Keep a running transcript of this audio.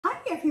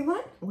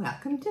everyone,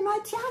 welcome to my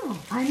channel.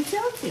 I'm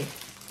Josie.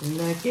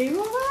 Looky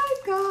what I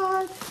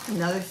got.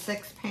 Another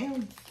 6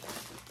 pounds.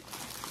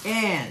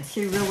 And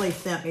she really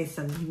sent me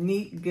some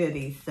neat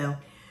goodies. So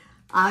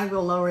I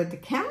will lower the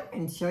count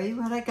and show you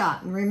what I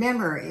got. And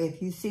remember,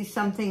 if you see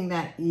something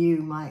that you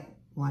might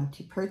want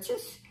to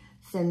purchase,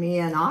 send me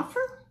an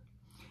offer.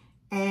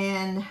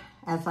 And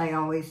as I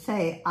always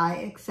say, I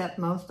accept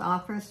most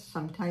offers.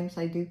 Sometimes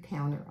I do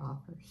counter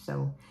offers.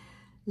 So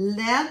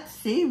let's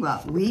see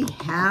what we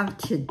have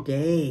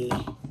today.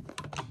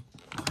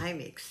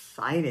 I'm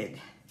excited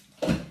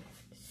to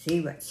see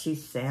what she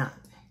sent.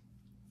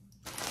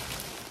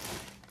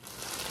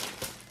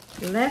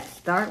 Let's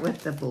start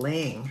with the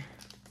bling.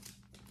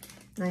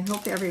 And I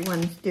hope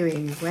everyone's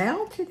doing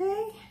well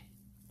today.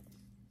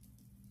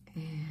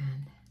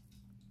 And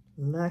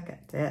look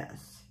at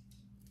this.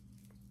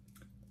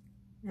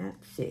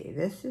 Let's see,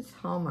 this is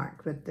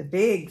Hallmark with the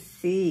big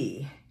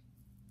C.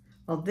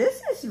 Well,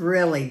 this is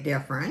really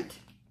different.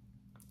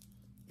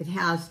 It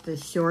has the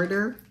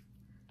shorter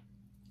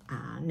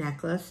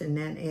necklace, and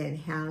then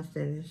it has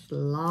this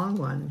long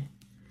one.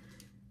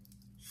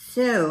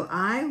 So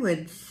I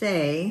would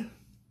say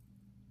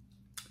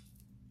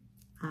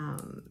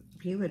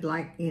you would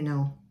like, you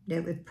know,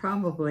 it would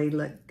probably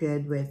look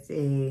good with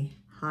a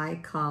high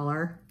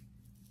collar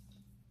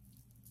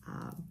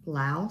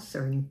blouse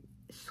or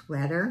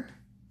sweater.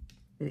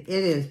 It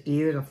is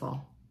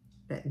beautiful,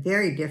 but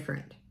very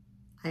different.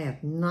 I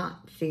have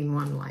not seen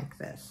one like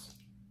this.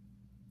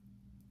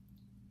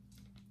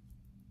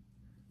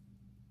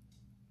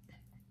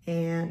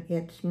 And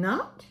it's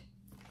not,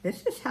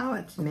 this is how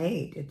it's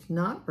made. It's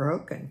not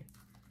broken.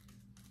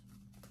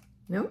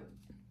 Nope,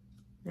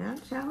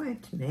 that's how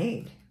it's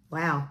made.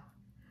 Wow,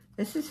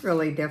 this is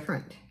really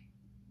different.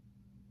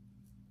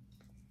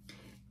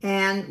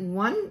 And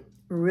one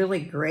really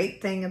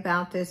great thing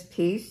about this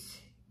piece,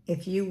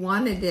 if you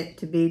wanted it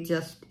to be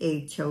just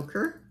a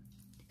choker,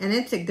 and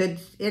it's a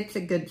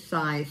good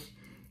size,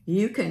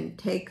 you can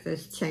take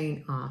this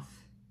chain off.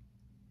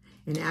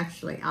 And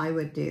actually, I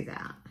would do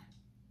that.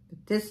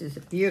 But this is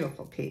a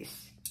beautiful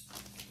piece.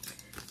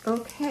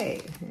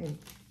 Okay, and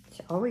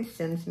she always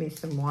sends me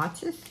some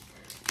watches.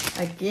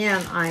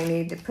 Again, I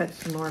need to put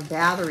some more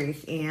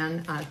batteries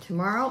in.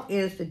 Tomorrow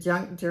is the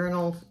Junk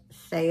Journal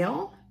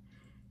sale,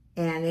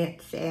 and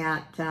it's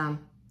at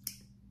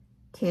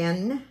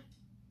 10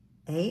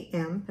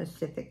 a.m.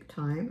 Pacific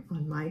time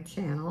on my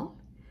channel.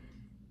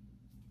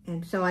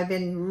 And so I've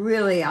been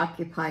really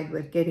occupied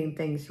with getting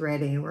things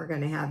ready. And we're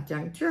going to have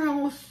junk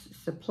journals,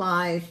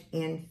 supplies,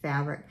 and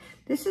fabric.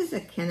 This is a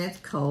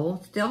Kenneth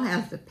Cole. Still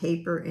has the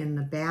paper in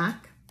the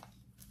back.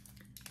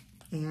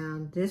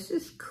 And this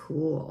is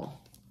cool.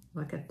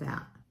 Look at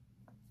that.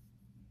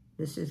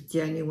 This is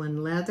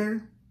genuine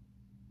leather.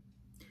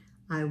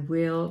 I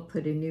will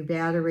put a new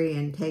battery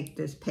and take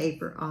this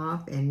paper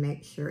off and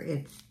make sure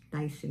it's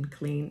nice and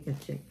clean.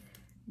 It's in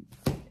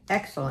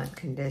excellent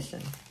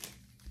condition.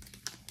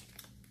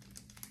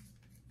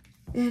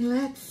 And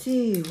let's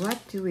see, what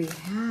do we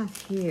have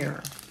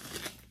here?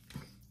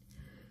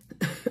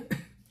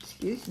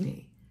 Excuse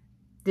me.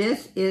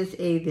 This is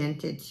a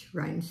vintage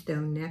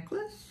rhinestone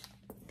necklace.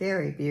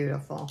 Very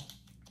beautiful.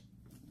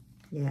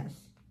 Yes.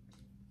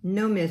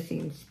 No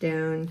missing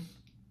stones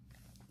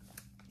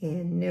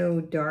and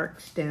no dark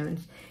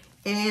stones.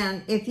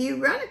 And if you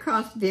run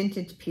across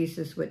vintage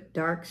pieces with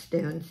dark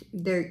stones,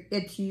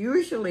 it's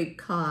usually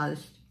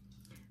caused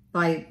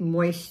by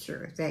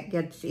moisture that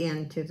gets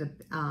into the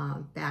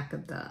back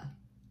of the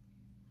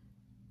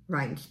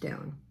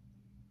rhinestone.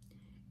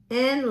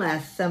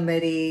 Unless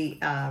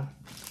somebody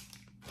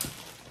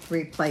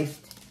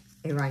replaced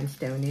a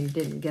rhinestone and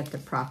didn't get the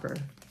proper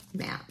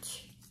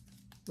match,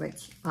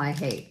 which I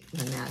hate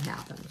when that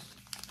happens.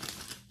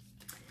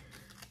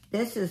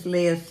 This is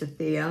Lea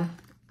Sophia.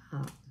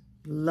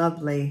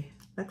 Lovely,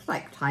 looks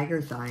like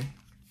tiger's eye.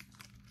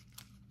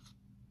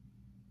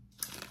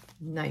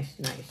 Nice,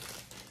 nice.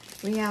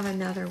 We have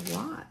another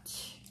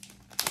watch.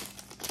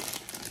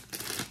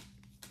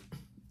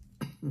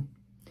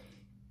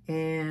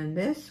 And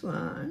this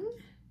one,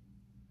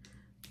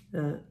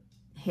 the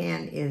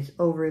hand is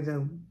over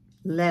the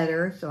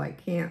letter, so I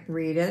can't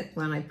read it.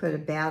 When I put a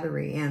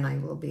battery in, I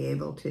will be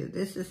able to.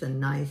 This is a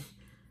nice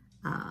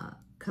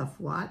cuff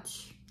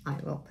watch. I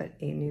will put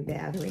a new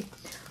battery.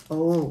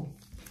 Oh,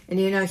 and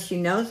you know,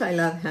 she knows I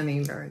love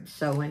hummingbirds.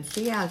 So when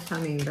she has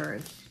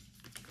hummingbirds,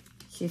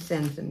 she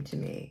sends them to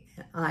me.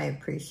 I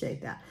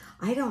appreciate that.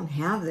 I don't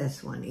have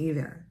this one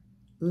either.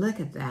 Look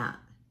at that.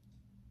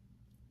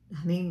 The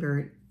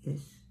hummingbird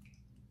is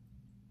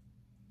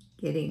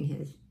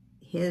getting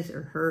his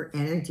or her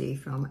energy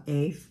from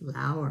a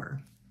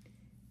flower.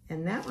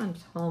 And that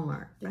one's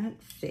Hallmark.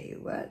 Let's see,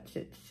 what's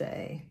it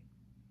say?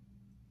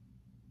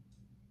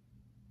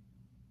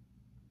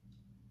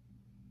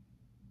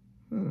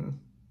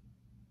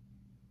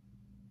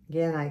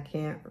 Again, I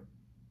can't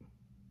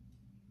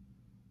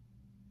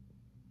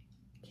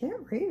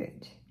read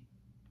it.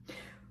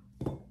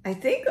 I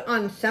think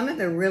on some of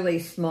the really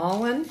small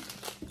ones,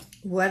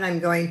 what I'm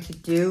going to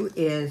do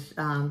is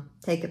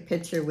take a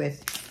picture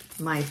with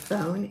my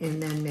phone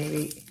and then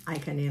maybe I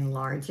can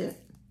enlarge it.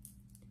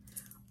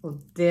 Well,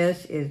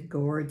 this is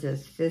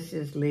gorgeous. This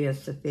is Lea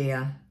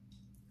Sophia.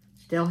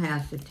 Still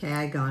has the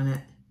tag on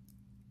it.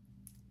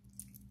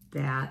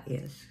 That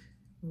is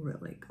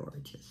really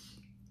gorgeous.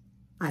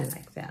 I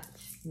like that.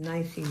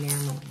 Nice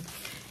enameling.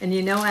 And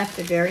you know, at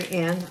the very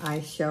end,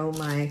 I show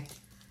my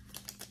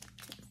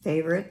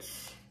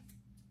favorites.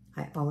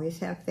 I always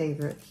have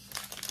favorites.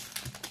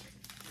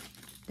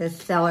 This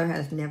seller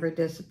has never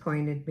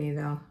disappointed me,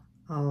 though.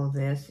 Oh,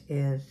 this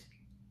is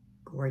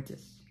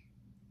gorgeous.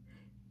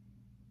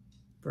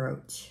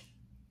 Brooch.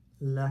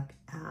 Look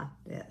at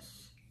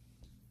this.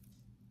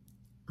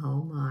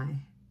 Oh my.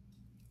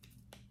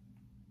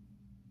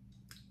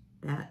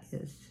 That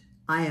is,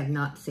 I have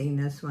not seen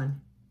this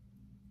one.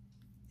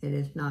 It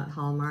is not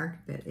Hallmark,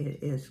 but it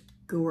is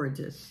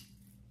gorgeous.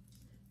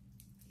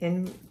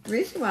 And the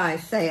reason why I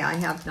say I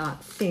have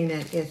not seen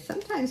it is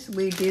sometimes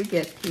we do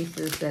get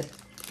pieces that,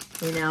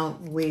 you know,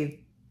 we've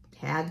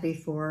had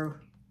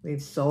before,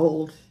 we've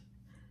sold,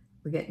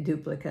 we get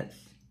duplicates.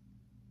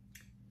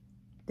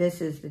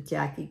 This is the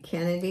Jackie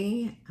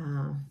Kennedy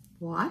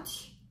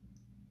watch.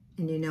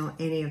 And you know,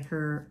 any of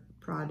her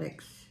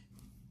products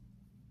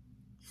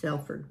sell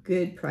for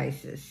good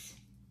prices.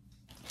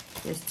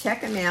 Just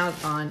check them out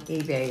on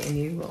eBay and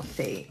you will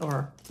see,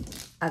 or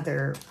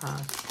other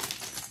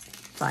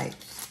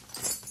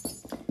sites.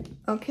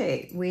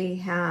 Okay, we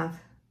have,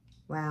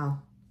 wow,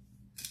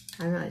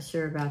 I'm not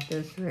sure about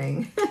this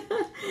ring.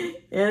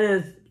 It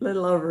is a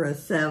little over a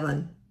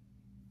 7.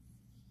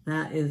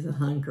 That is a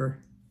hunker.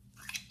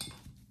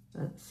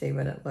 Let's see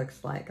what it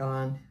looks like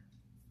on.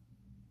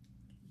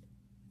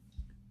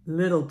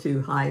 Little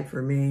too high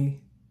for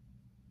me.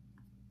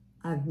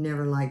 I've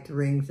never liked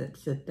rings that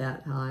sit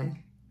that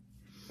high.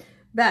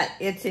 But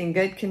it's in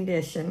good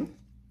condition.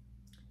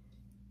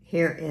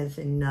 Here is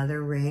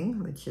another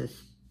ring, which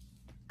is,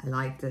 I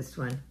like this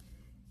one.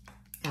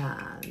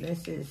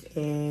 This is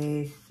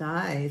a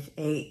size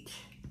 8.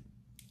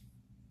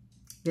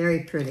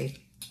 Very pretty.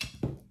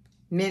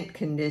 Mint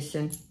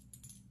condition.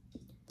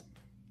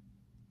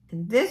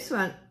 And this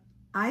one,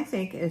 I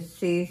think, is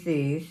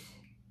CZ's.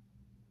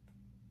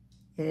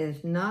 It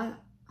is not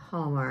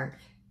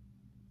Hallmarked.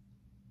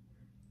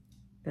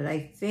 But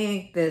I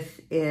think this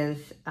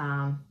is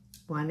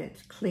one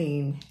that's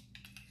clean.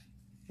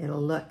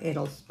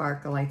 It'll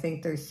sparkle. I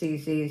think they're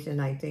CZ's and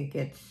I think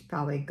it's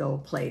probably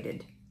gold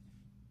plated.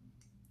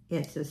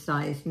 It's a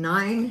size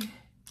 9.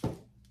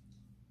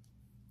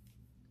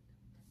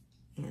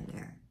 And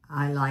there,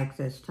 I like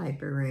this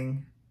type of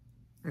ring.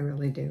 I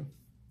really do.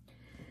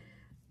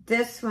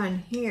 This one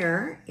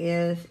here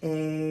is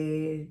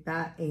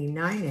about a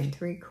 9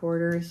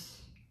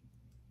 3/4.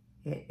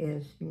 It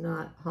is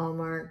not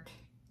Hallmarked.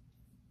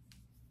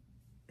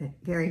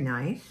 Very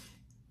nice,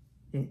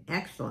 in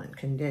excellent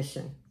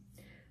condition.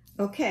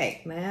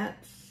 Okay, we're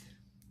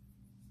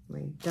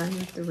done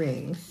with the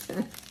rings.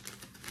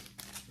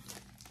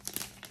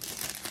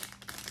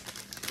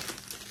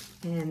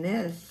 And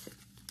this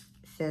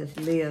says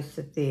Lea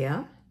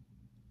Sophia.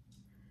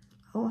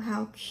 Oh,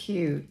 how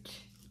cute.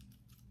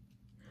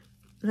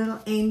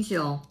 Little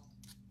angel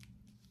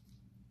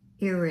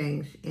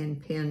earrings and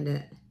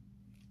pendant.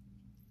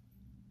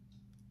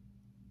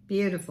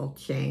 Beautiful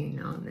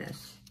chain on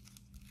this.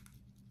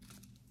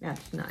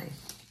 That's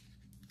nice.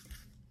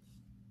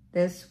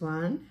 This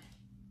one,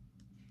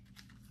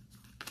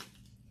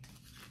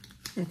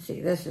 let's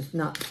see, this is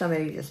not,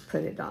 somebody just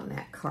put it on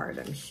that card,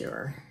 I'm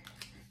sure.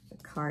 The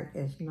card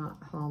is not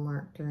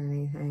Hallmarked or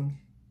anything.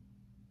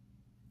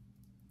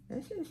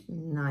 This is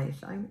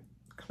nice. I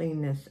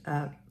clean this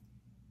up.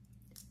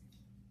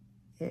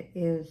 It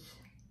is,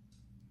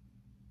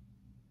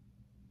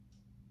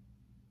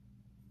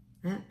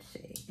 let's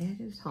see, it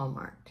is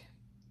Hallmarked.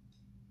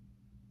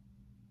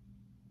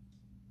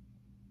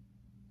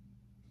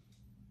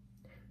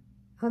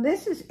 Oh,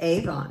 this is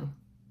Avon.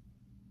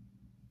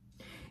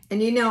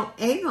 And you know,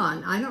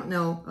 Avon, I don't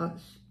know,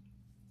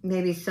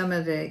 maybe some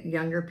of the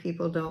younger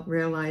people don't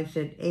realize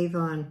that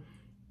Avon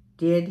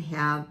did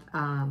have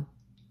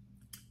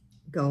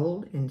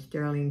gold and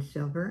sterling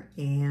silver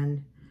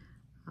and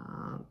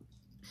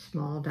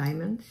small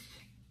diamonds.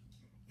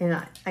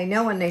 And I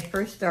know when they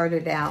first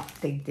started out,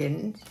 they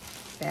didn't,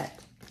 but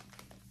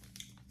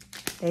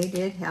they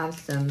did have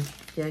some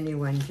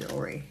genuine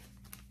jewelry.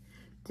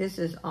 This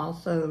is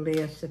also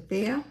Lea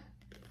Sophia.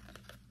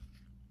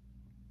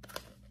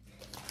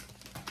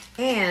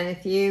 And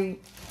if you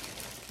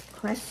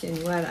question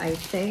what I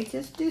say,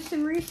 just do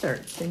some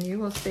research and you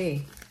will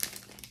see.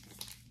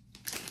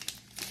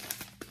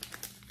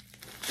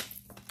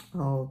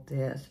 Oh,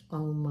 this.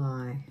 Oh,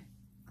 my.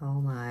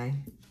 Oh, my.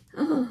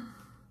 Oh,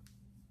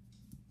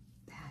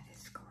 that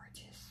is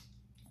gorgeous.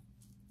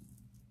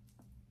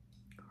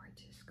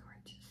 Gorgeous,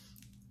 gorgeous.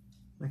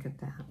 Look at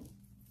that.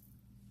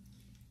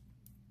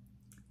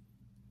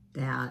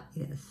 That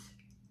is,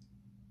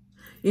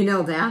 you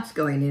know, that's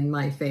going in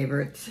my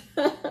favorites.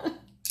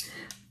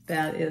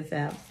 That is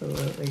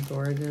absolutely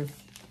gorgeous.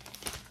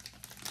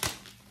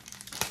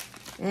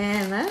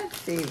 And let's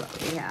see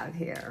what we have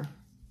here.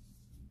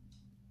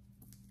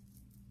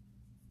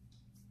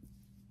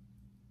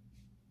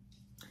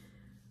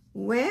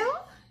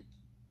 Well,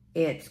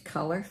 it's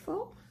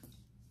colorful,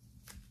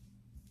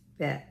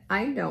 but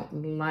I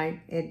don't like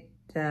it.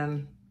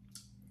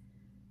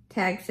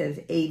 Tag says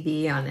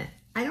AB on it.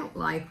 I don't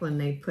like when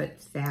they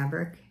put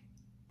fabric.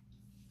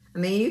 I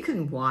mean, you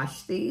can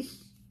wash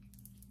these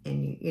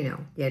and, you know,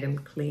 get them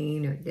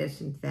clean or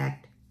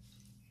disinfect,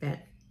 but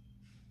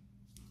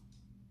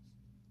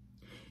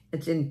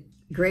it's in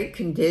great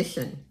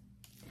condition.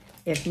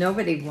 If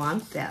nobody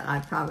wants that, I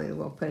probably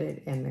will put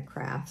it in the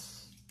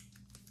crafts.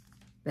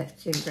 But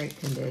it's in great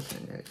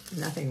condition. There's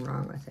nothing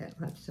wrong with it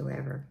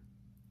whatsoever.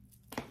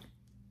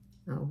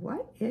 Now,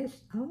 what is,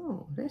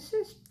 oh, this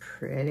is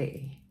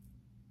pretty.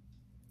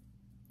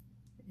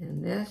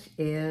 And this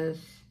is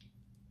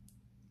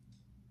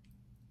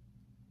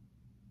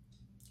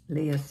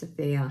Leah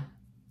Sophia.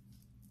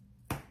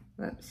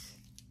 Whoops.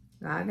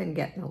 I've been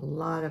getting a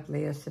lot of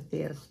Leah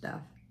Sophia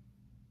stuff.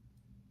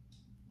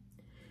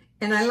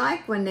 And I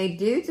like when they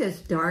do this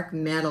dark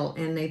metal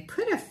and they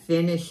put a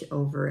finish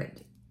over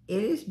it.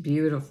 It is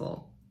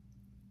beautiful.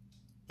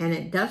 And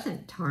it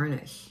doesn't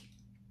tarnish.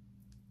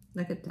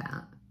 Look at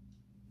that.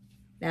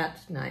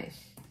 That's nice.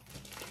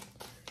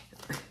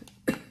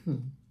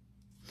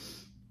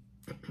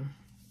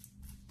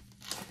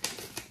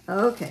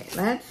 Okay,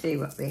 let's see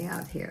what we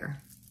have here.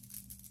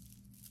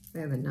 We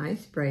have a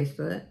nice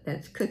bracelet.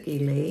 That's Cookie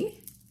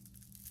Lee.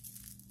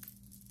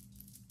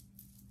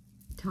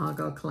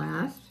 Toggle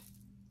clasp.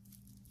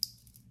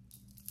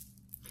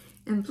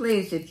 And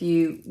please, if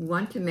you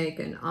want to make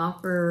an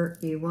offer,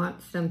 you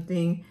want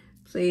something,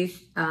 please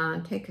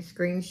take a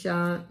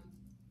screenshot.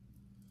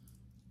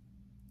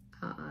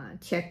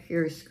 Check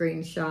your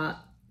screenshot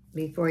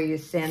before you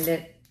send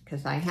it,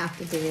 because I have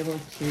to be able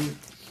to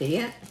see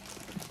it.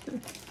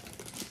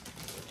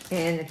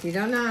 And if you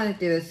don't know how to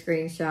do a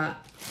screenshot,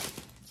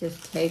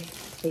 just take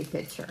a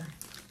picture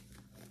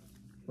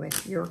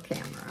with your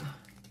camera.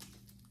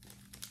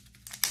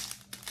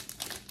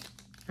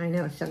 I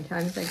know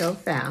sometimes I go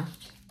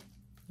fast,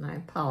 and I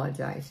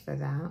apologize for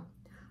that.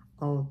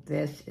 Oh,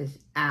 this is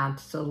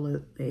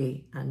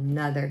absolutely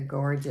another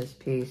gorgeous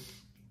piece.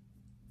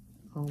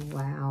 Oh,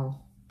 wow.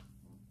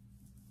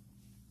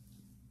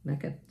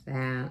 Look at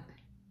that.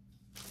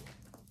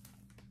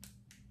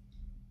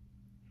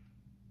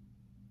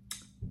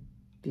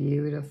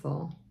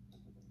 Beautiful.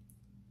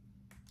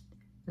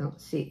 Don't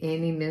see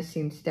any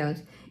missing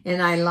stones.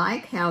 And I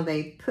like how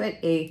they put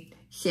a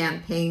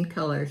champagne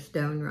color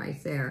stone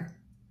right there.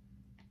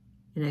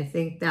 And I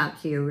think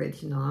that's the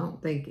original. I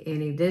don't think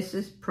any, this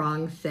is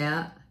prong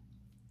set. At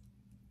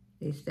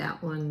least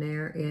that one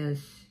there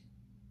is,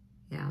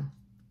 yeah.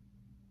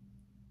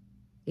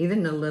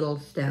 Even the little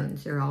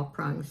stones are all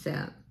prong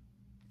set.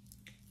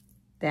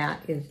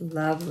 That is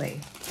lovely.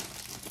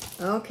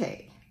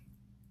 Okay.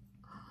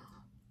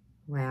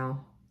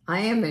 Wow.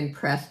 I am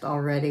impressed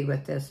already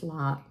with this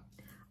lot.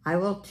 I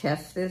will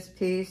test this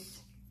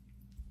piece.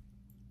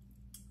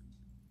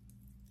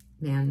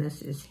 Man,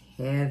 this is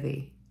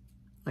heavy.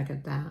 Look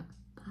at that.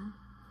 Oh,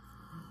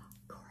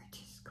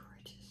 gorgeous,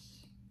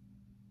 gorgeous.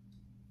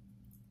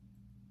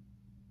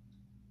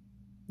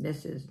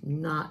 This is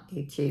not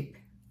a cheap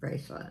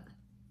bracelet.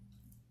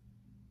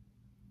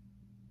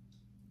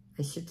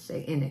 I should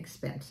say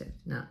inexpensive.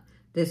 No,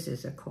 this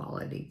is a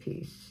quality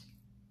piece.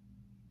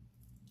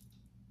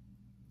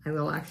 I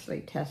will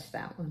actually test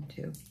that one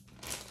too.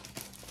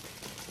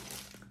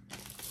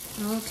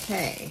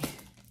 Okay.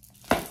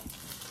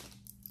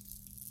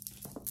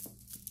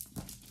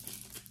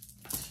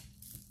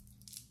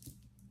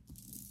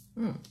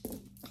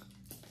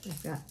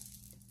 I've got,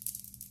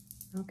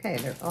 okay,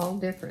 they're all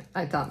different.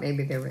 I thought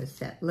maybe they were a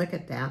set. Look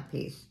at that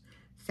piece.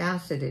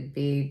 Faceted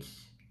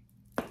beads.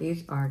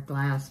 These are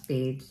glass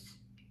beads.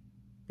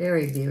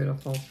 Very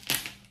beautiful.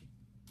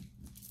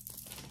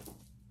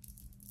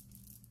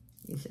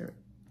 These are,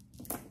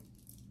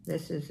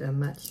 this is a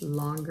much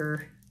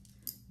longer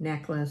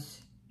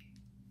necklace.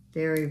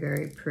 Very,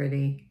 very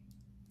pretty.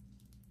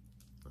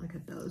 Look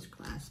at those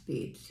glass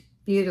beads.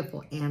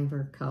 Beautiful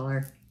amber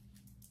color.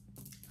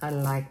 I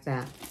like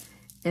that.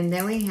 And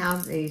then we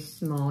have a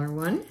smaller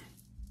one.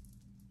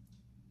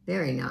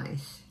 Very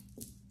nice.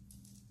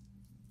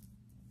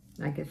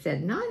 Like I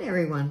said, not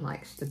everyone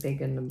likes the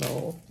big in the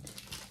bowl.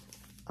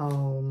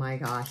 Oh my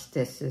gosh,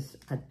 this is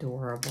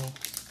adorable.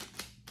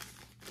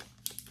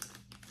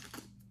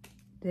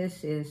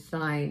 This is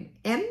signed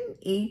M-E-T-Z-K-E.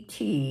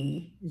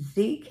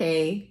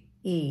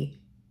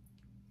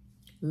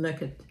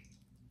 Look at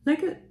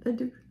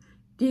the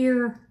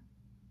deer.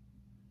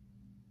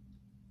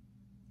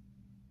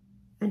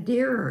 A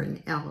deer or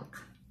an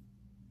elk.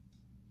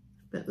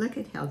 But look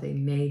at how they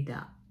made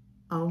that.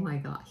 Oh my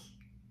gosh.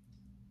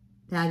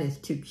 That is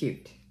too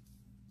cute.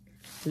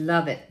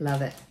 Love it,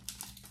 love it.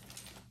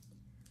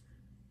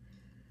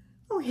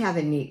 Oh, we have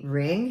a neat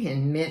ring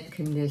in mint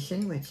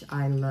condition, which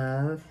I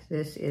love.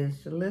 This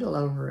is a little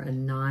over a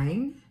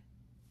 9.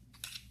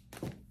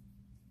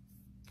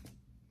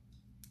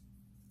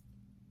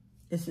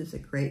 This is a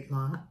great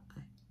lot.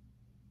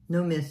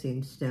 No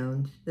missing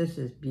stones. This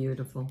is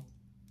beautiful.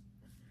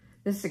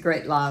 This is a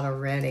great lot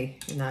already,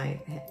 and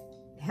I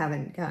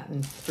haven't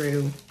gotten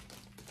through.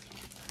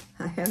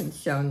 I haven't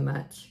shown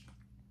much.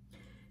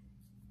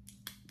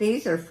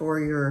 These are for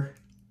your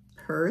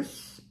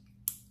purse.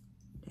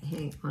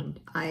 Hang on.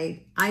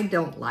 I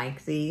don't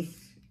like these.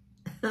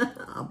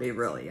 I'll be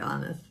really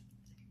honest.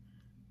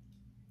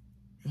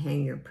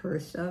 Hang your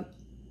purse up.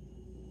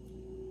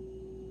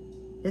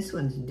 This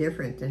one's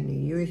different than the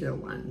usual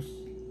ones.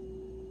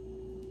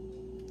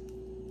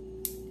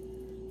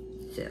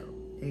 So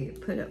you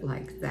put it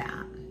like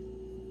that.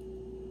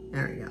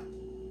 There we go.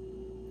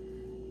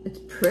 It's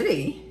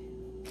pretty.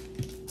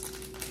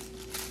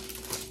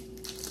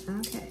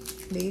 Okay,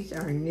 these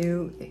are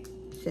new. It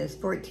says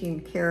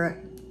 14 karat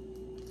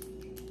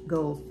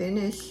gold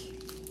finish.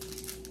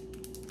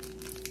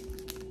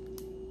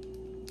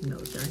 And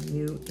those are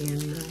new in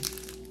the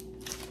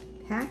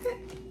packet.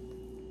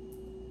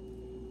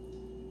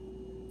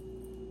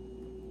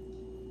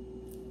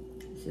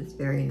 This is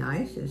very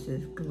nice. This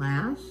is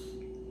glass.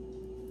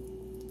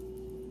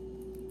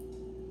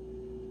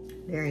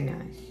 Very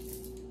nice.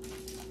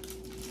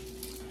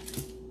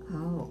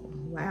 Oh,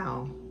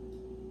 wow.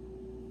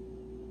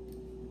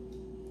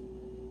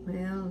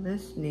 Well,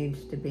 this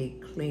needs to be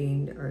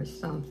cleaned or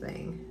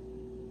something.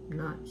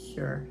 Not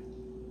sure.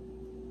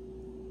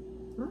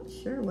 Not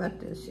sure what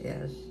this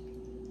is.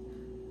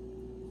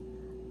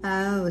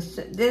 Oh,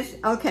 so this,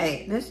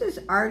 okay, this is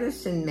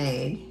artisan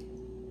made.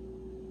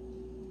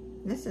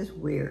 This is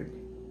weird.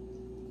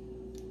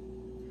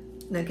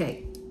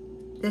 Okay,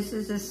 this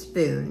is a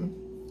spoon,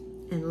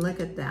 and look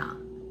at that.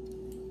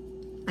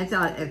 I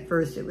thought at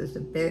first it was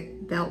a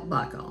belt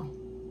buckle.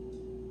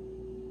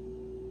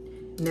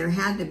 And there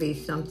had to be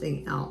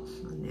something else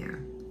on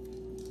there.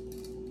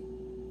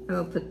 I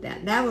will put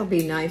that. That will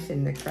be nice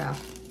in the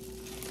craft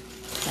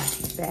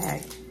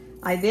bag.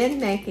 I've been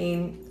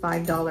making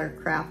 $5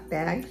 craft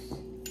bags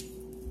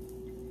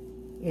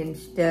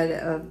instead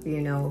of,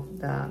 you know,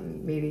 the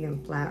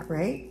medium flat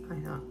rate. I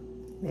thought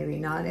maybe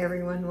not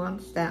everyone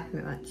wants that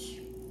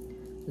much.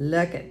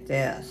 Look at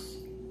this.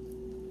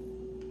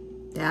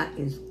 That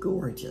is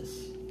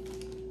gorgeous.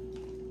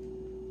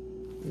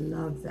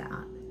 Love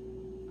that.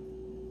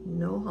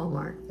 No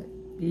Hallmark, but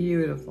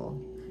beautiful.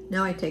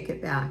 Now I take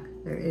it back.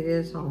 There it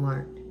is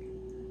Hallmarked.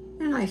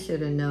 And I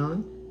should have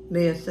known.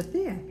 Leah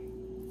Sophia.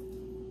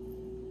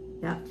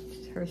 That's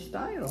her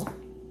style.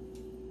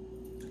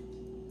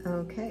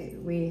 Okay,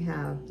 we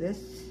have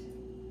this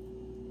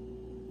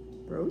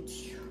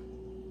brooch.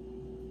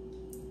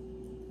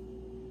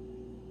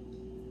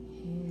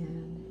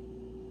 And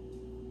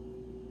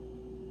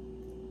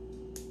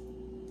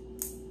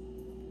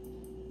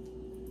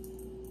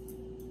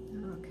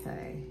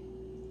okay.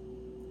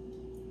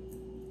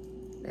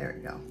 There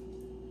we go.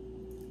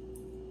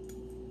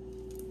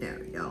 There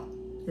we go.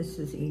 This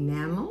is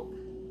enamel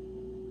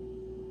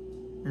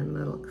and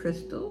little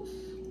crystals.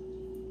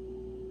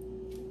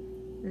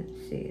 Let's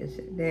see, is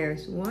it,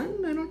 there's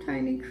one little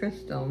tiny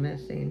crystal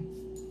missing.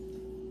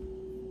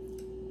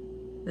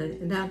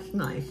 That's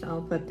nice.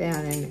 I'll put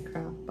that in the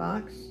craft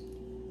box.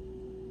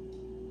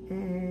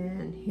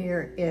 And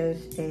here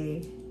is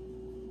a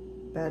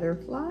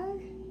butterfly.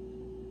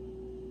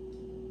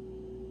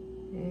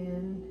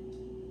 And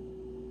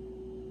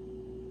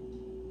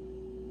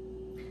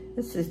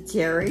this is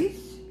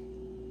Jerry's.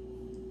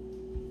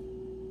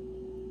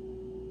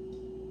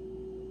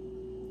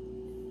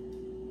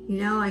 You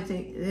know, I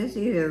think this is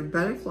either a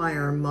butterfly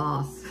or a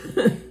moth.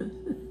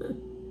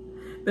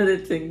 But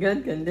it's in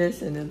good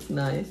condition. It's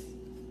nice.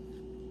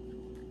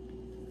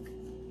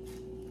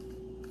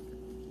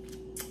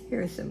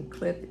 Here's some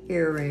clip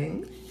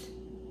earrings.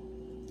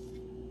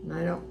 And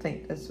I don't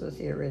think this was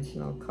the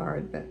original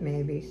card, but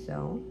maybe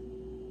so.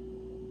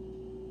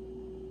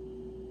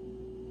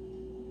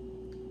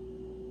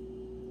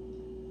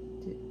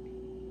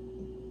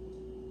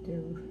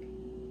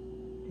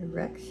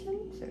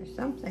 Directions or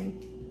something.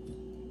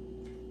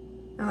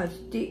 Oh, it's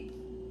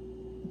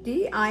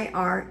D-I-R-E-C-T-I-O-N-O-N-E.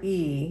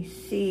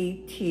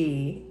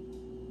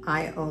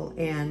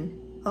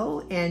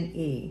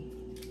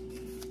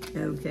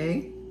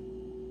 Okay.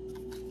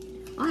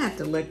 I'll have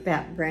to look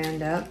that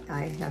brand up.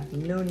 I have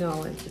no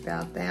knowledge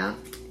about that.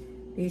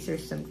 These are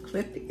some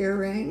clip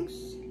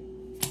earrings.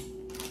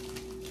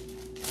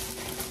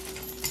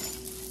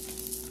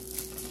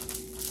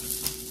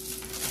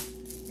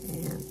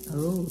 And,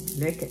 oh,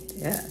 look at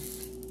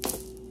this.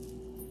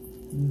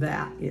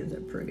 That is a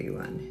pretty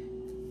one.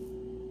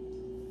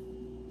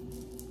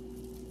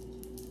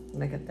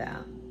 Look at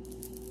that.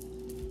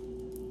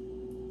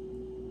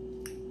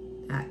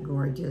 That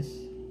gorgeous.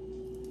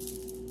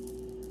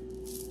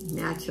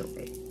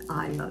 Naturally,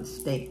 I love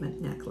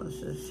statement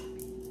necklaces.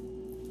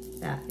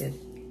 That is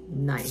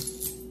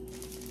nice.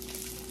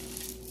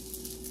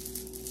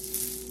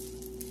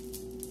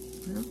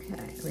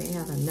 Okay, we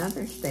have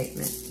another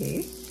statement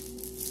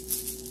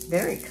piece.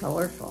 Very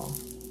colorful.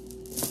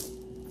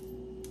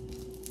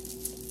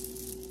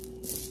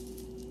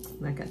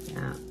 Look at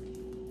that.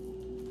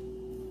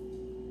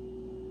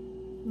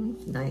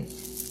 It's nice.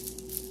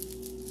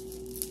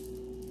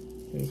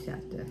 You just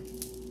have to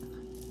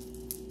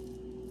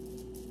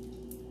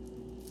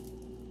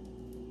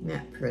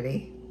that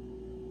pretty?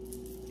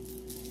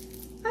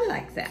 I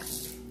like that.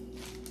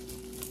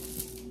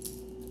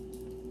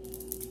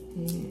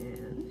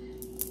 And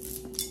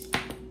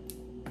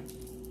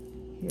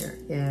here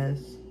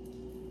is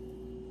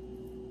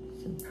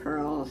some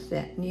pearls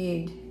that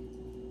need,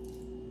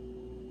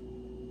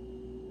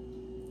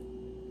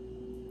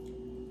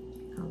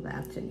 oh,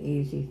 that's an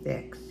easy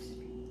fix.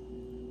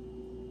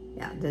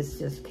 Yeah, this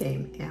just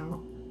came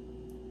out.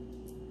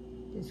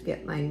 Just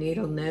get my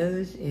needle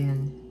nose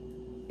and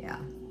yeah,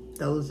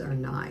 those are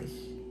nice.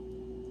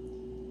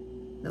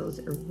 Those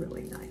are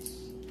really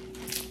nice.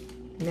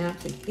 And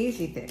that's an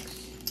easy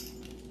fix.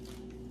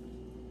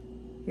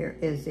 Here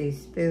is a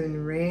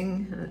spoon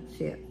ring. Let's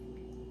see it.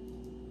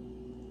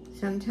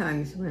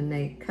 Sometimes when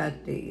they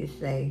cut these,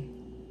 they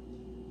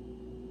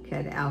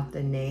cut out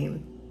the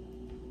name.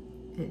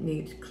 It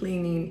needs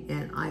cleaning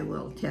and I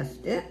will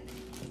test it.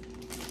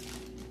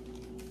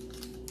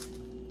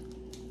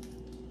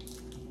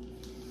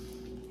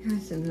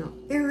 Here's some little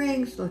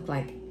earrings, look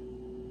like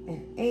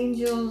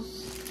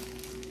angels.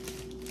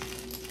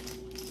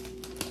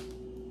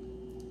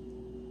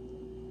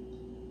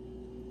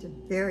 It's a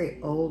very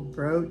old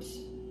brooch.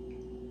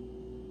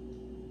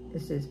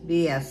 This is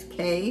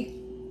BSK.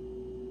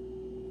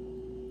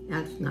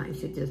 That's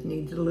nice, it just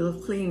needs a little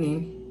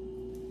cleaning.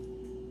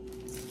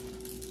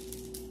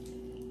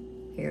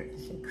 Here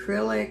is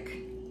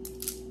acrylic.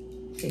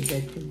 It's in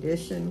good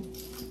condition.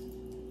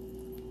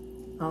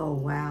 Oh,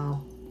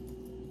 wow.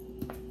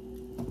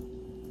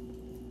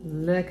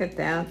 Look at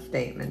that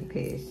statement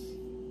piece.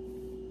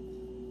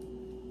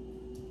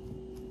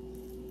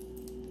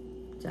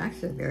 It's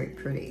actually very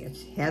pretty.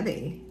 It's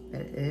heavy,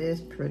 but it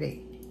is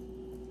pretty.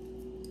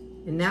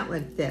 And that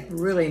would fit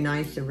really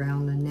nice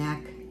around the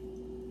neck.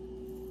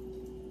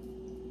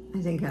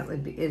 I think that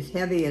would be, as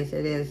heavy as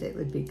it is, it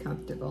would be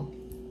comfortable.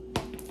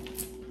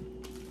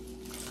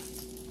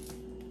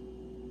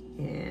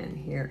 And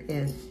here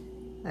is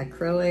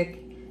acrylic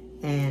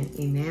and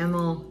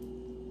enamel.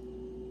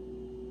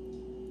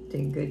 It's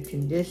in good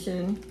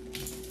condition.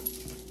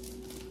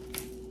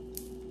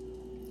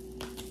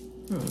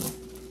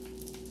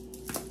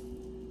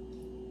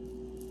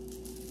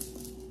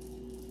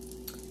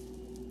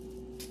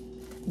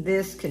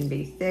 This can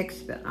be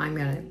fixed, but I'm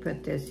going to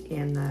put this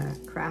in the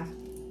craft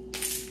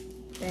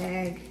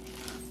bag.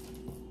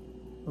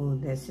 Oh,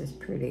 this is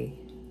pretty.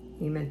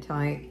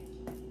 Hematite.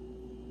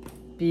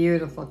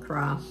 Beautiful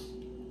cross.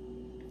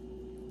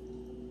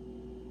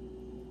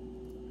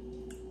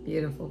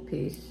 Beautiful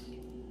piece.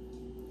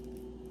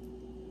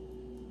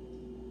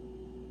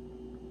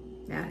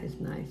 That is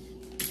nice.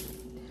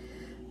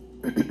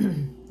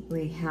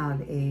 We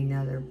have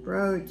another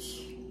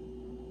brooch.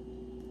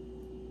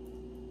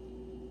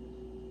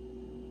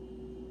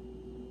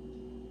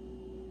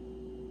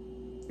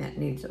 That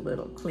needs a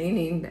little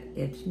cleaning, but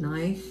it's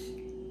nice.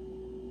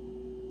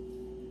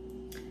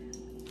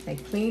 I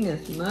clean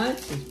as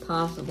much as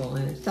possible,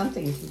 and if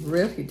something's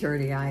really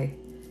dirty, I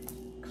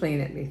clean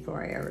it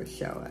before I ever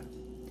show it.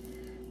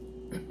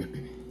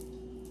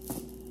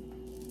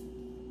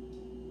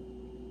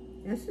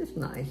 This is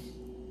nice.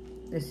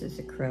 This is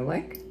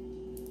acrylic.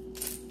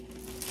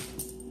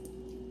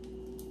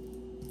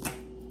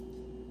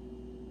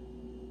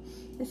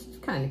 This is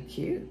kind of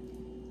cute.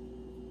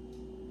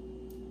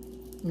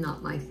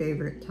 Not my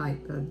favorite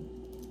type of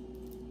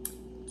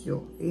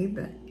jewelry,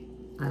 but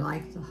I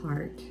like the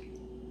heart.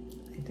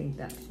 I think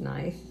that's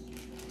nice.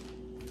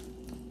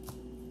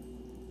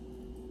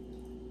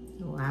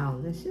 Wow,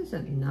 this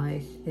isn't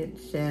nice. It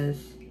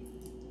says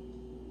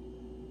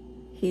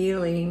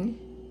healing,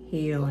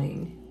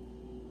 healing.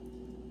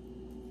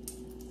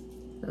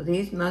 So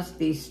these must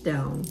be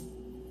stone.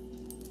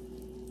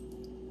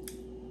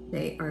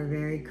 They are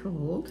very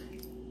cold.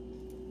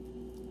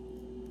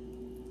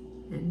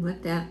 And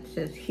what that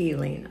says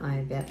healing,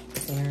 I bet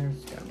they're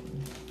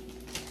stone.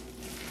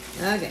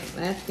 Okay,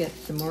 let's get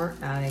some more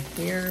out of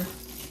here.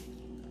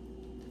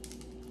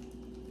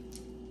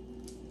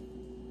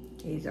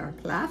 These are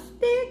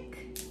plastic.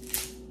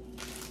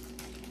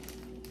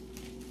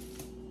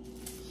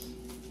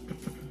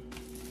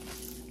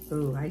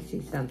 Ooh, I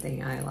see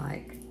something I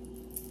like.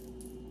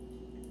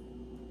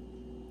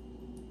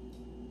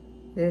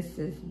 This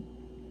is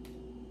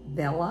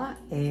Bella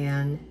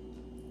and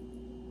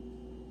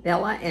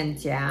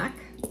Jack.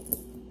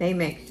 They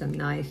make some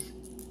nice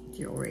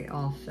jewelry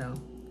also.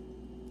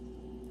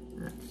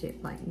 Let's see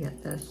if I can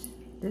get this.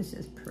 This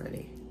is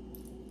pretty.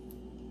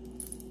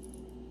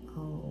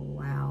 Oh,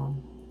 wow.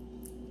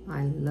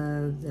 I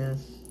love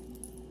this.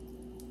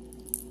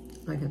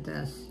 Look at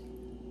this.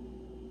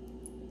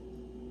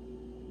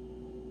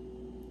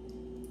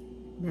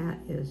 That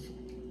is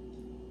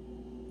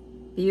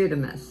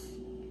beautiful.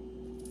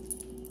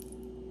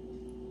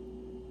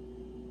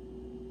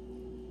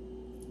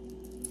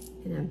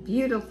 In a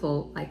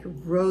beautiful, like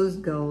rose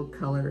gold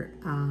color.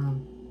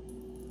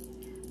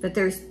 But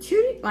there's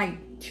two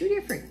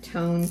different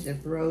tones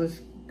of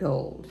rose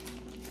gold.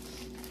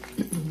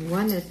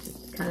 One is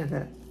kind of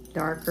a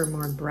darker,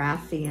 more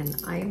brassy, and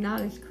I'm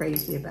not as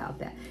crazy about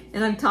that.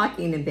 And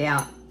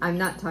I'm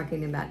not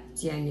talking about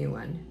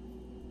genuine.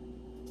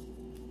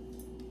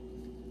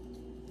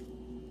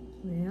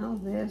 Well,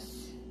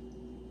 this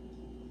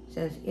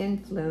says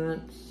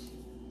influence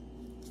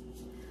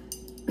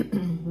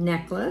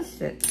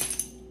necklace.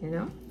 It's, you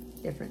know,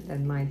 different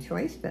than my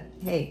choice, but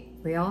hey,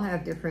 we all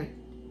have different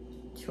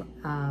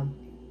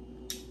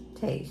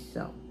tastes,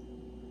 so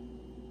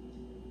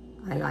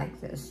I like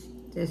this.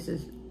 This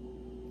is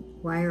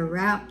wire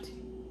wrapped,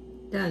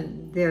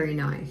 done very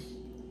nice.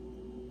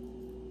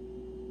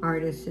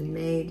 Artisan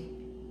made.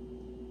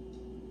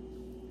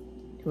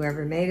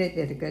 Whoever made it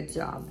did a good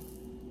job.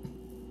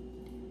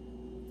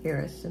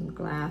 Here are some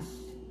glass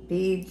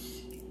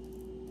beads.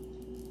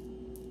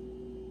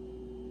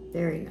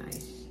 Very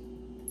nice.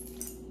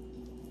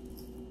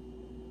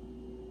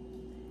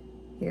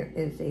 Here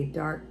is a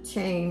dark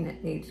chain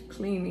that needs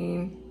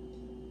cleaning.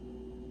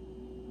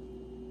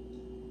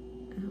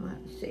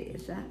 Let's see,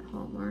 is that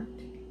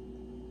hallmarked?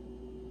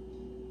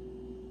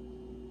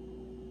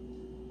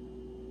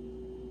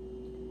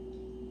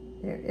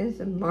 There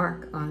is a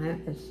mark on it.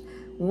 It's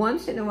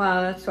once in a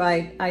while, that's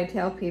why I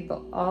tell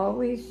people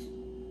always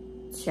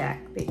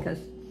check, because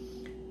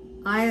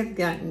I have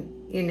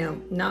gotten, you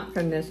know, not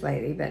from this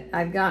lady, but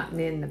I've gotten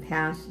in the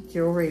past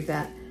jewelry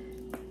that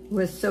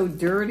was so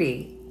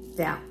dirty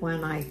that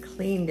when I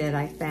cleaned it,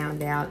 I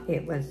found out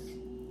it was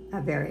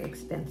a very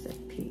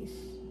expensive piece.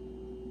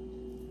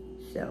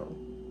 So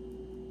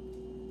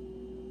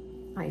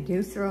I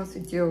do throw the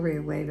jewelry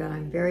away, but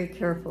I'm very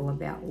careful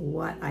about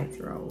what I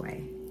throw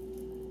away.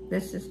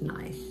 This is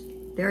nice,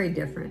 very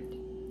different.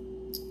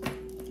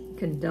 You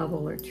can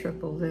double or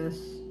triple this.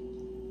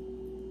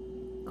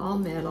 All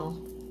metal.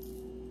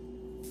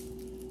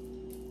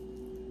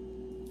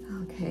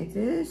 Okay,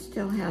 this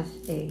still has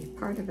a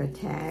part of a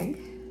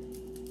tag.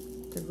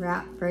 The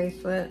wrap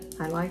bracelet,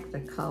 I like the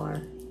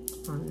color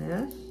on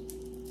this.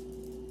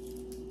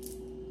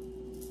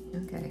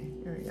 Okay,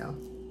 there we go.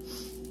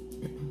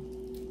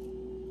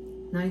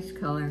 Nice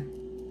color.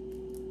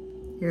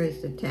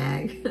 Here's the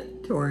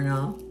tag, torn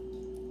off.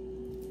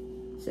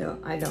 So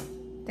I don't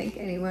think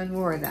anyone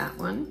wore that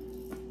one.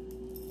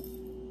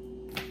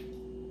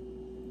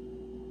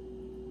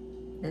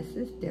 This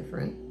is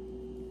different.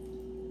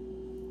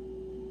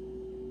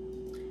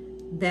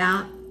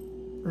 That,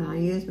 when I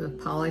use the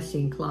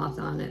polishing cloth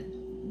on it,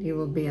 you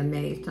will be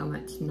amazed how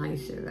much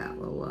nicer that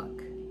will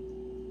look.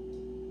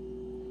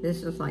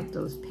 This is like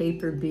those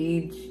paper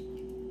beads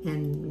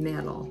and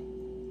metal.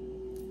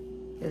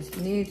 This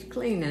needs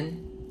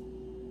cleaning.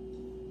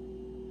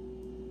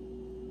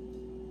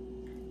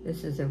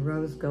 This is a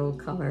rose gold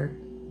color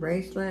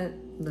bracelet,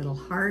 little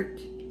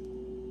heart.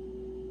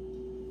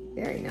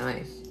 Very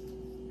nice.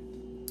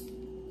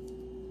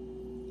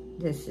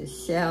 This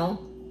is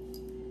shell.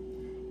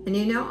 And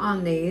you know,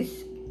 on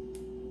these,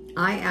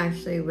 I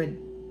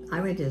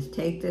would just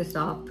take this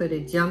off, put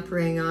a jump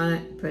ring on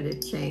it, put a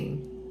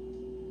chain.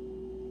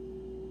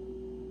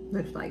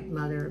 Looks like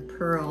mother of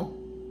pearl.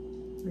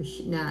 We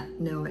should not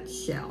know it's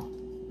shell.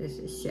 This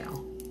is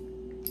shell.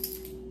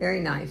 Very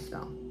nice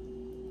though.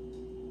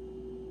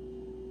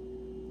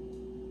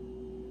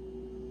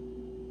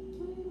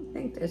 I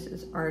think this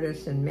is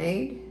artisan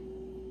made.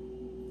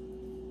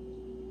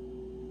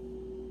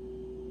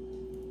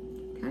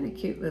 Kind of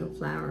cute little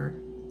flower.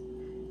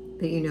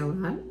 But you know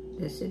what?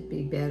 This would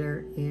be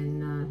better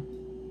in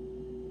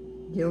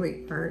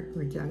jewelry art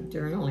or junk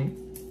journaling.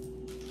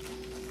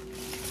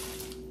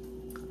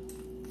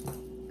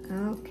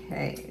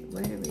 Okay,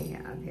 what do we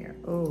have here?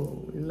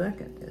 Oh,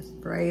 look at this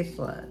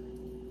bracelet.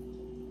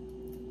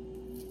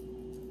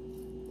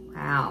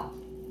 Wow.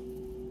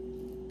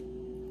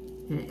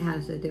 And it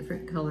has the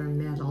different color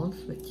metals,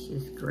 which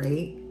is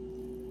great.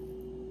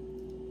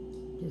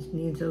 Just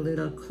needs a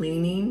little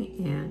cleaning,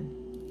 and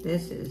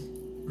this is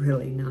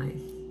really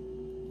nice.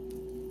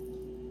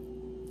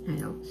 I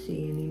don't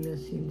see any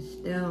missing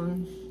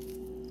stones.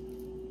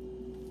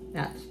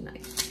 That's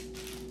nice.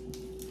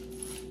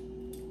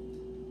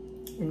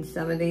 And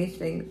some of these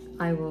things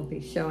I will be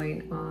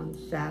showing on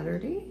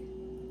Saturday.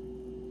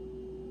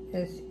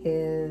 This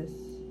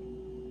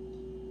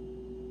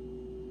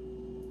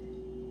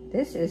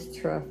is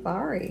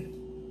Trifari.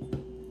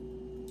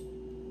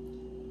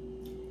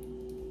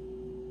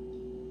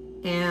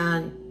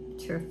 And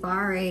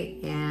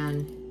Trifari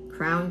and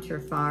Crown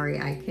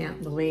Trifari, I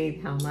can't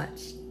believe how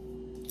much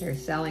they're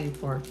selling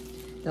for.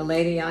 The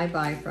lady I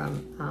buy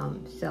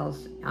from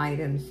sells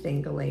items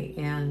singly,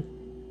 and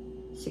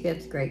she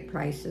gets great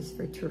prices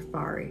for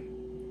Trifari.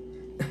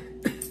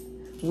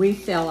 We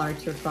sell our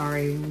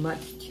Trifari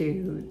much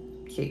too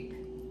cheap.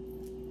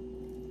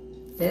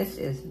 This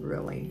is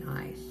really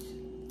nice.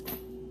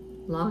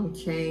 Long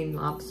chain,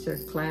 lobster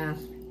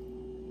clasp.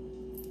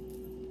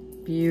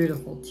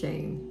 Beautiful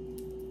chain.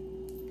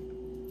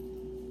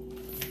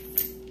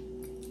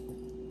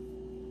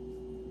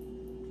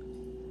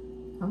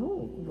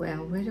 Oh,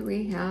 well, what do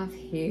we have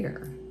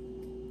here?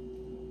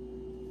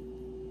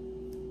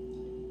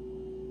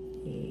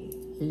 A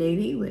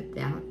lady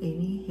without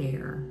any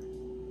hair.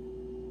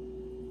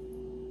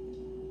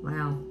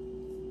 Wow.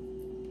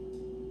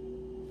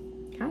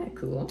 Kind of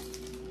cool.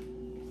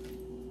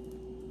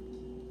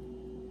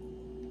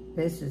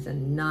 This is a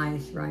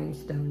nice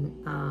rhinestone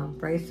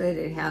bracelet.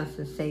 It has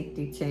a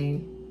safety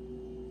chain.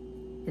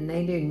 And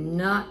they do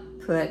not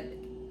put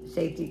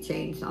safety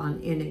chains on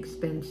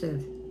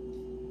inexpensive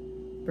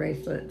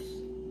bracelets.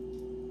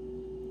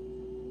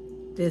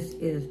 This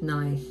is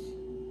nice.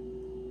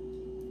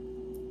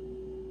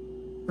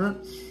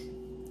 Oops.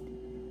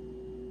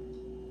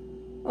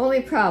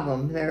 Only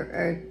problem, there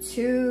are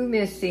 2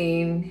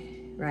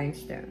 missing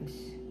rhinestones.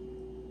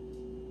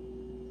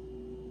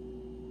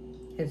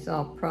 It's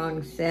all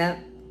prong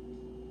set.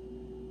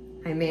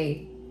 I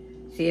may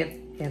see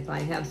if I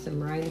have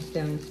some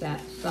rhinestones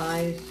that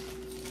size.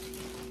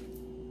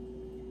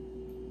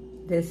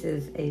 This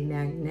is a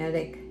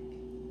magnetic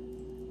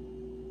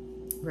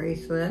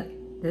bracelet.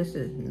 This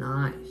is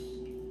nice.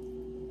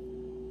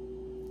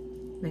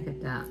 Look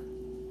at that.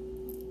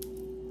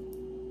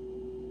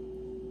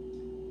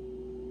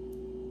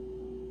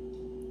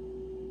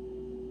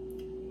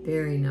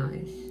 Very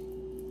nice.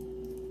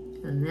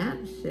 And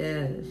that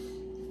says,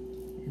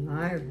 am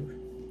I,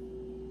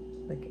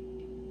 look at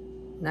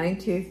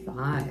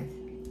 925.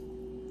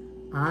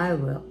 I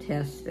will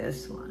test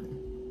this one.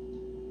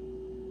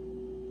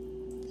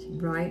 It's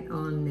right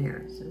on there.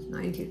 It says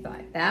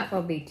 925. That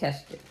will be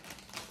tested.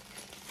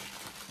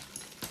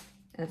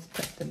 Let's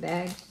put the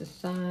bags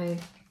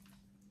aside.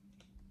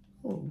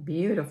 Oh,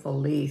 beautiful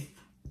leaf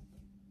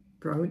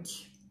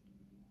brooch.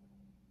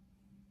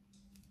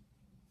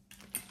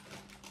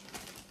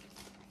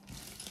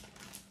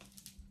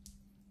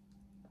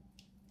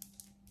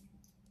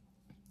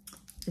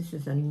 This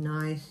is a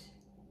nice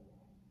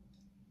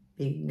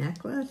big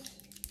necklace.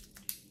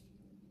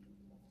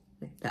 I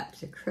think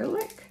that's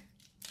acrylic.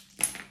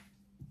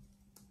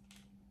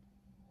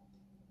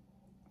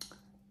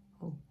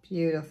 Oh,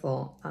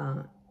 beautiful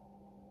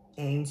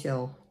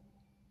angel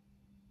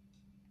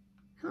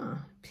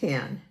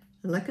pin.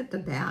 Look at the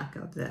back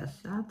of this.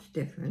 That's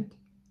different.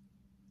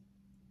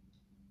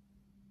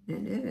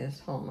 And it is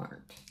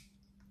hallmarked.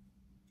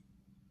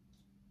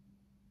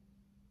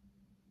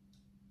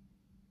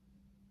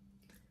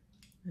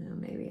 Well,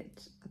 maybe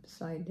it's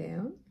upside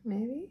down,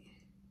 maybe.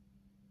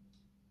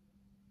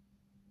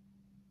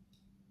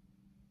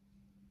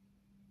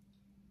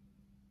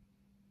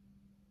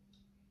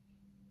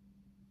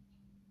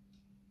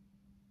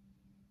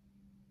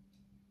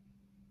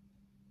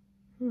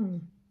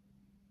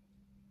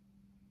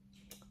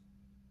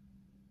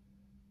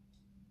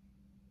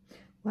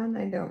 One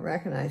I don't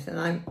recognize, and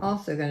I'm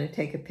also going to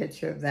take a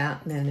picture of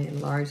that and then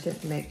enlarge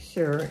it, make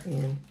sure,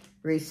 and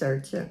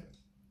research it.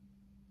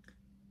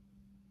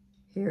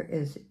 Here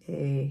is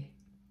a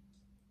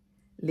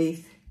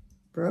leaf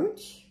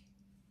brooch,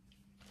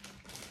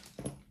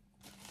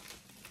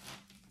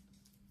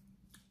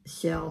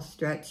 shell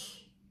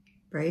stretch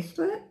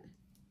bracelet.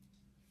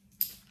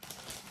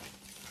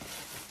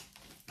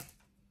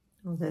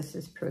 Oh, this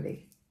is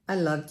pretty. I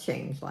love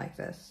chains like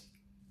this.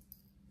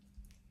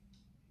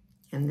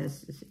 And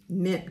this is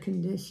mint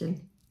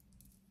condition.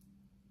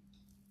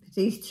 But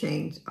these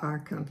chains are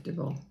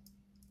comfortable.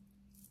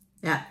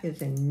 That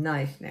is a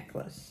nice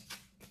necklace.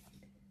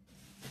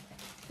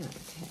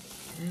 Okay,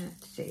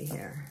 let's see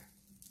here.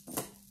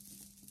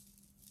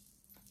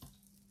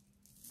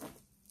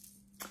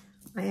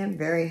 I am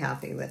very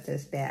happy with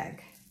this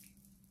bag.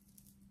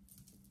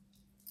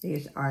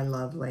 These are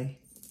lovely.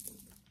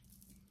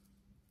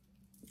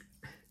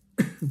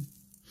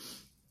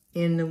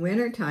 In the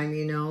wintertime,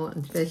 you know,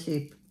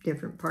 especially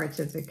different parts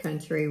of the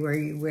country where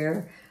you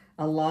wear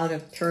a lot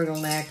of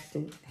turtlenecks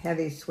and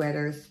heavy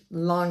sweaters,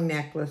 long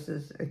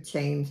necklaces or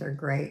chains are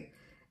great.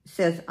 It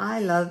says, I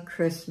love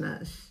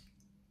Christmas.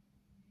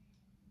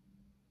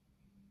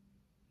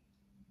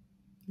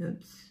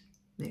 Oops,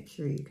 make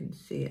sure you can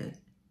see it.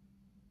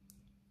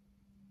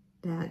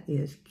 That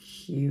is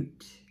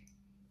cute.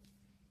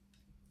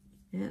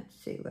 Let's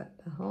see what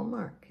the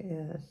hallmark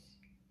is.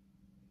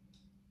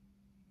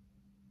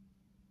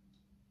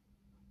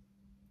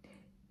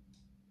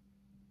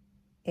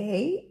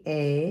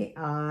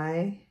 AAIO.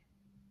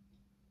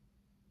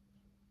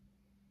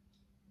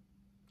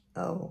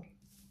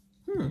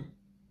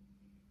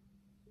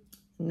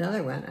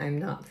 Another one I'm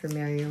not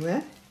familiar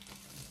with.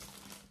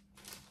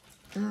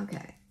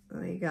 Okay,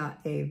 we got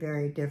a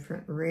very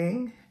different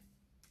ring.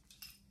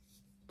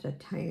 It's a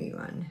tiny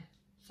one,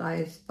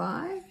 size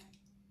 5.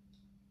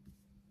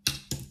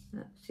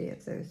 Let's see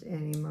if there's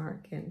any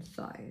mark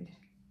inside.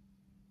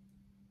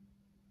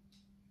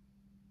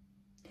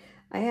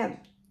 I have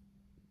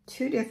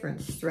 2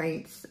 different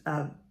strengths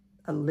of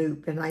a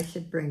loop, and I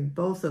should bring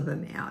both of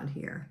them out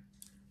here.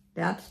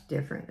 That's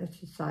different.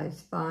 It's a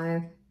size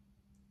 5.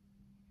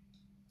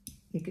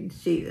 You can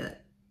see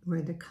that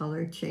where the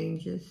color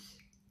changes.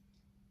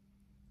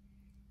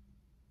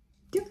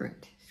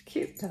 Different. It's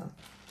cute though.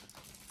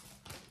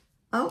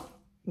 Oh,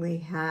 we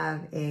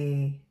have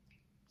a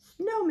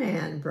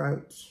snowman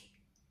brooch.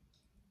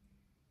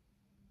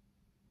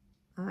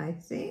 I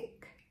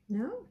think.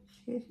 No,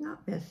 she's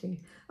not missing.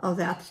 Oh,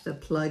 that's the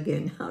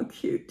plug-in. How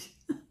cute.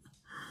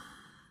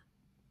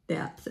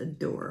 That's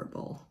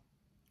adorable.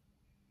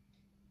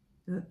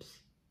 Oops.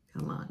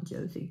 Come on,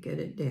 Josie, get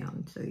it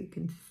down so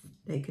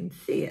they can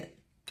see it.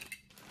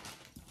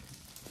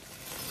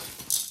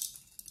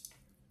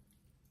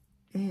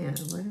 And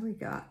what do we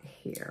got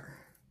here?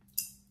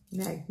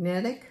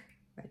 Magnetic,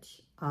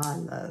 which I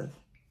love.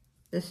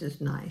 This is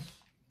nice.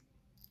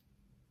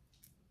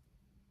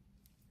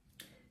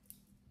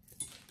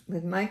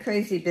 With my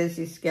crazy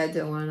busy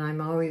schedule, and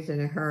I'm always in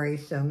a hurry,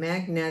 so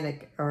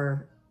magnetic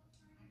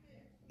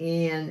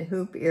and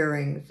hoop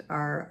earrings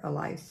are a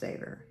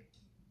lifesaver.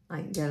 I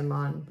can get them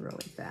on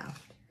really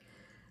fast.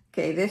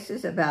 Okay, this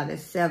is about a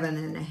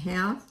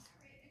 7.5.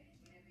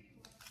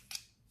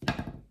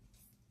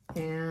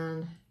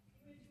 And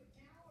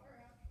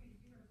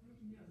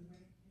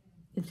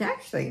it's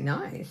actually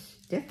nice,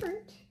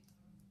 different.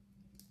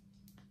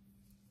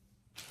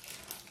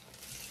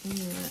 And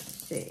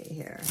let's see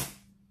here.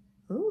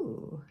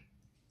 Ooh.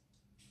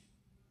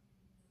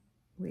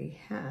 We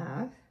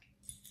have,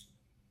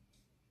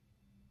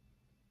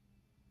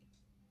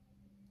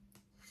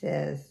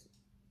 says,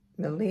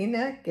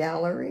 Melina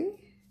Gallery,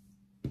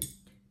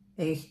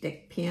 a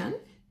stick pin,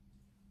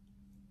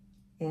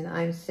 and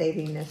I'm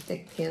saving the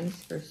stick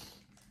pins for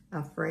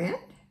a friend.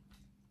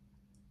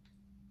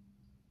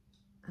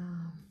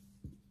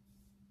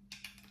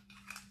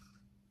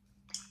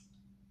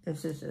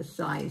 This is a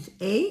size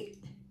 8,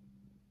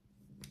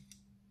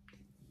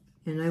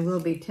 and I will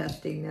be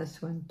testing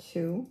this one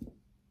too.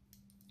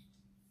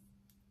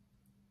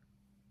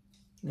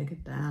 Look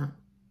at that,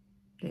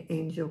 the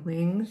angel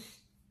wings.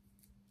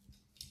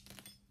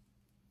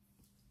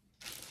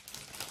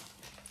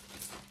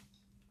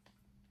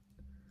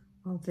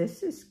 Oh,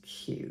 this is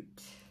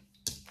cute.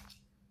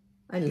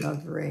 I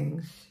love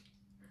rings.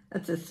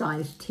 That's a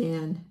size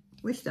 10.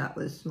 Wish that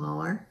was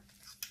smaller.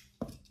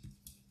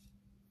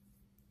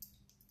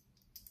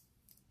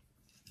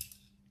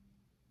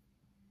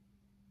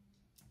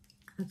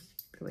 That's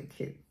really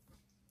cute.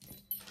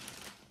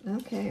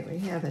 Okay, we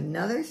have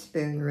another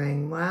spoon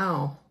ring.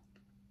 Wow.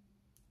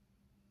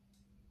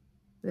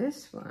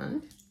 This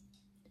one,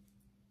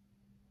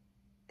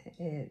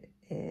 it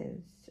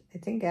is, I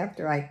think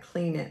after I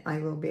clean it, I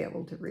will be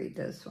able to read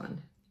this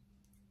one.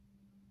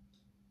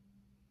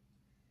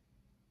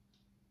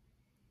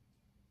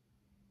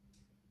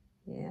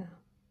 Yeah.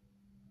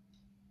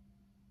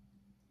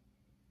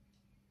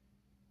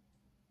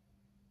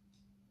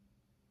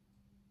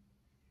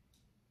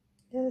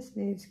 This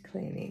needs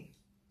cleaning.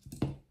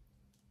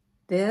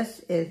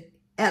 This is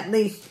at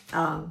least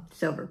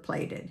silver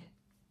plated.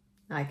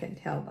 I can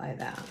tell by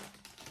that.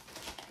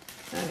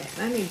 Okay,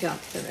 let me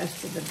dump the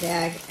rest of the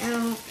bag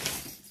out.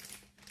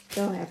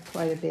 Still have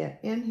quite a bit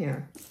in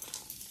here.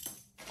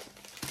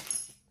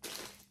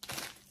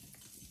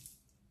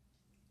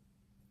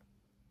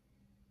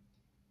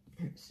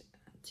 Here's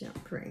a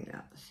jump ring.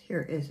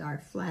 Here is our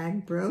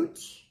flag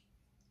brooch.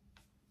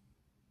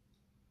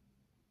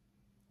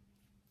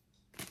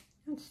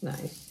 That's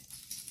nice.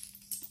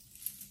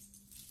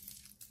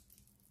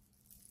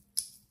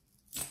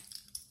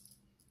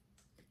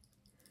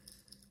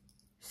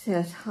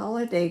 Says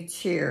holiday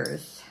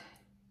cheers.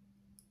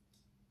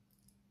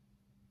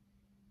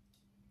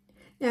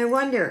 Now I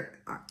wonder,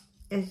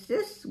 is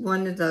this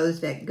one of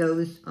those that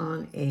goes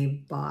on a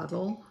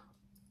bottle?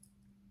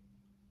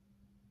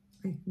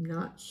 I'm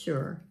not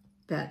sure,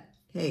 but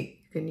hey,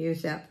 you can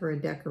use that for a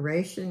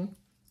decoration.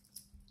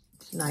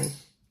 It's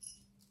nice.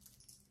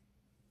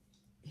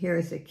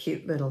 Here's a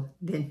cute little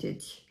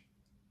vintage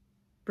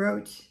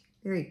brooch,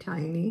 very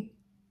tiny,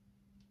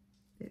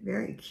 but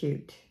very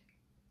cute.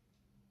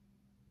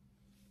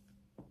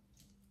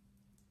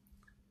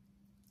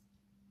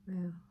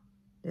 Well,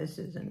 this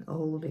is an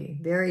oldie,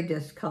 very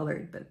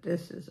discolored, but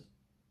this is,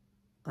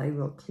 I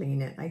will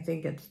clean it. I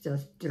think it's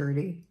just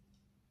dirty.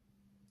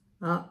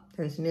 Oh,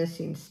 there's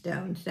missing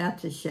stones.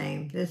 That's a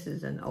shame. This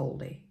is an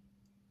oldie.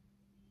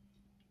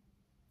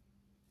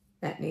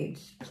 That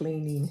needs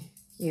cleaning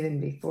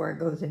even before it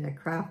goes in a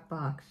craft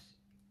box.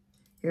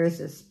 Here's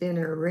a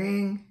spinner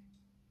ring.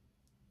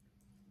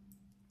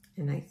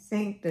 And I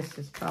think this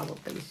is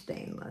probably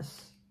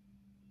stainless.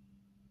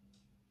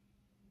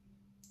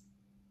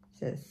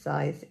 Says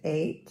size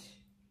 8.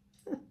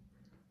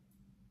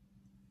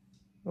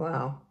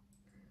 Wow.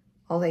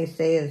 All they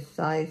say is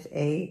size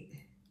 8.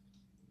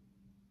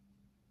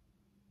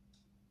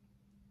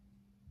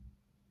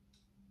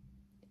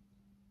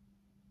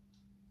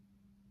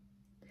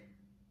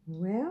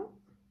 Well,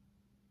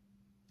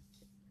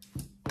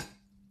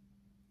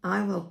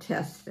 I will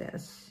test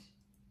this.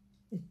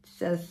 It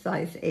says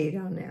size 8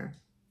 on there.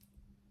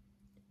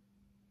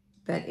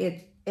 But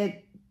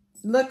it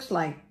looks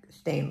like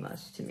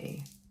stainless to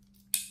me.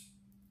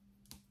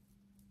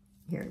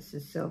 Here's the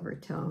silver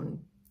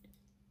tone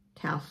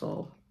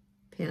tassel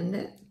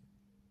pendant.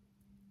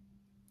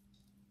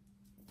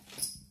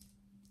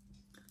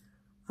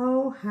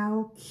 Oh,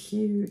 how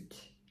cute.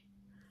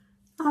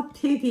 A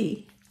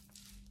piggy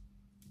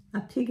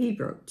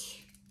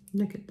brooch.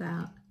 Look at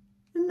that.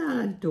 Isn't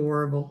that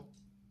adorable?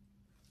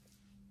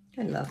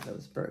 I love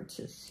those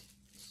brooches.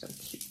 So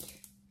cute.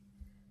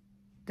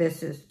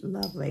 This is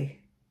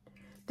lovely.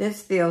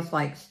 This feels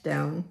like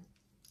stone.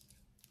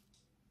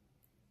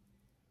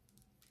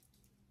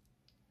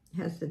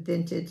 It has the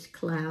vintage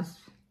clasp.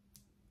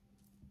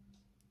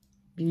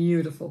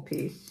 Beautiful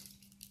piece.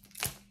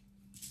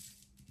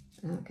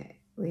 Okay,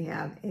 we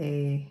have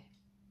a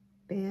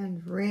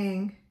band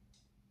ring.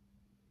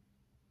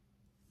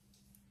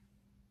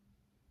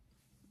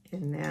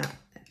 And that,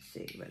 let's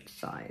see, what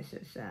size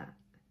is that?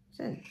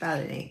 It's about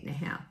an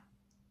 8.5.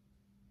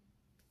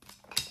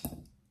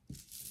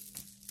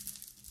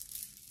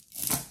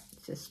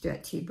 It's a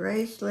stretchy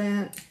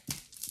bracelet.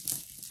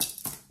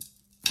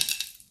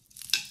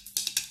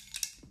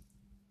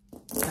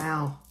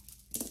 Wow.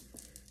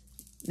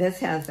 This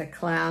has a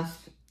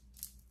clasp,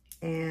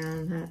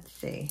 and let's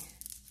see.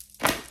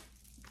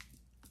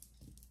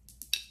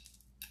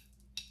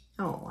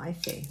 Oh, I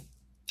see.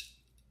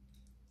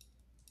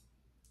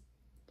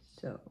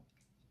 So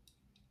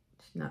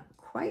it's not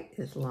quite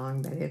as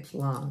long, but it's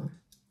long.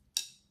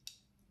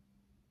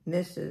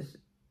 This is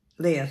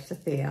Lea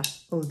Sophia.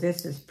 Oh,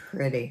 this is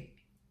pretty.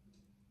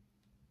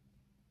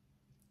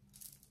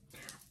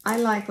 I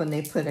like when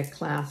they put a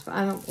clasp.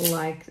 I don't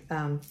like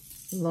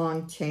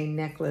long chain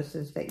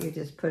necklaces that you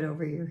just put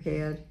over your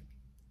head,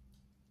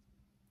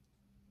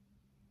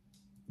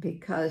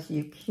 because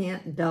you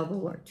can't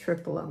double or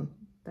triple them,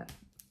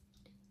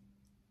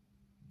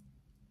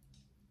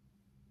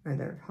 or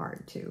they're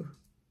hard to.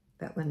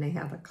 But when they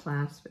have a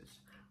clasp, it's,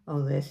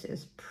 oh, this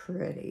is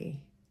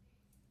pretty.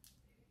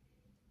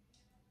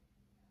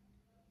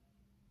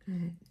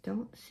 I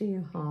don't see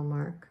a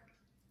hallmark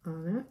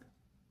on it.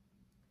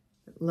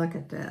 But look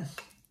at this.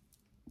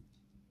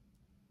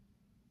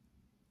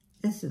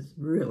 This is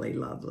really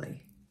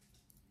lovely.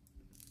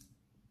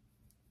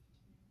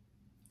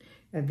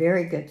 A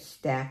very good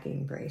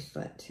stacking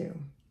bracelet too.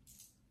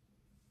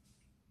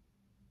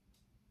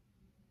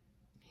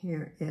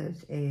 Here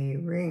is a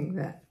ring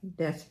that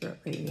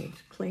desperately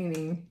needs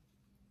cleaning.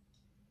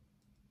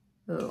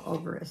 A little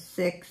over a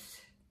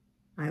 6.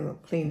 I will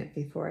clean it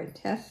before I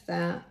test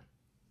that.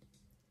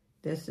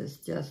 This is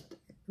just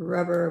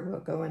rubber, will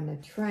go in the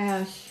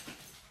trash.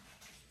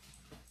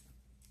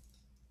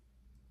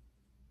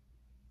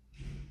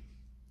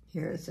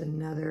 Here's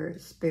another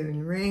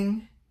spoon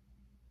ring.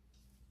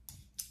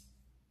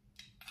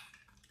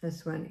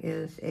 This one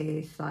is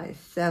a size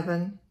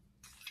 7.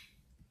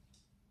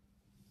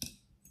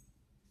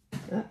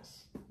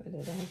 Oops, what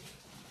did I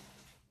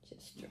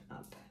just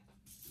drop?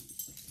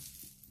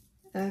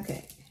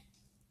 Okay,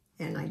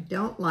 and I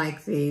don't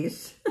like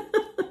these.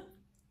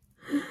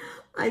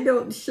 I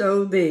don't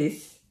show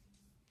these.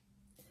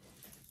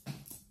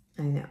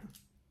 I know.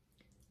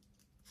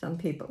 Some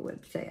people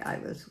would say I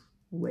was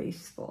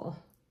wasteful.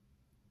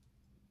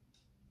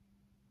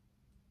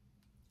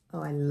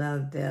 Oh, I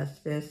love this.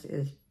 This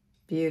is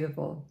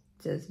beautiful.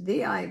 It says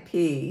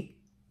VIP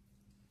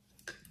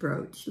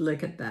brooch.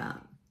 Look at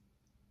that.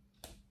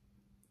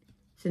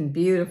 It's in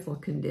beautiful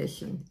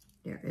condition.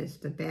 There is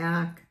the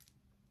back.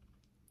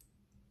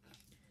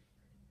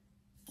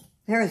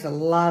 There's a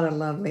lot of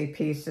lovely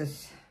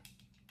pieces.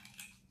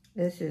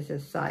 This is a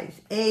size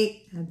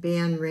 8, a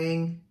band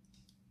ring.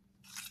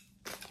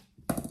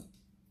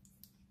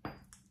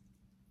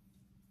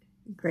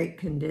 Great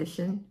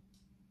condition.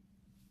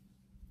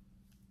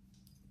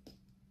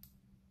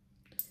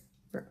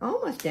 We're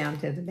almost down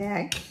to the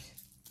bags.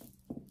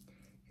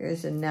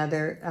 Here's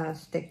another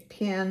stick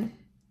pin.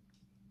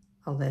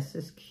 Oh, this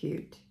is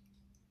cute.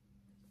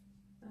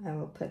 I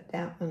will put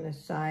that one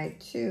aside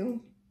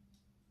too.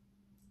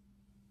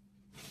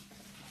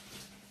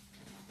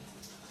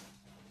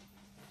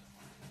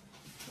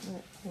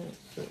 Let's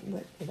see,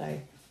 what did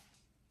I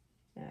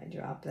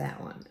dropped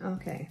that one.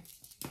 Okay.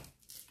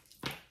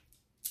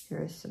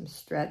 Here's some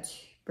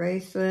stretch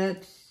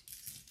bracelets.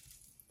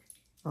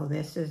 Oh,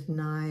 this is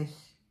nice.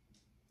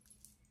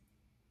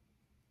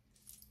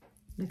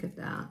 Look at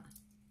that.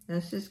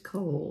 This is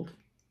cold.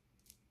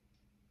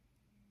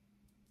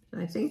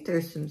 I think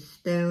there's some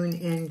stone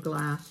and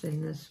glass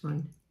in this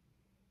one.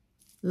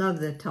 Love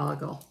the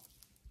toggle.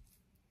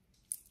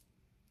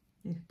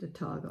 There's the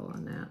toggle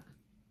on that.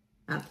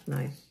 That's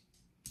nice.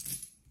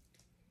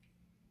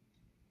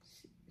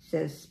 It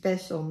says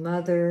Special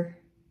Mother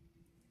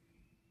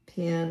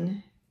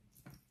pin.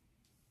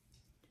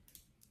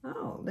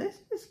 Oh, this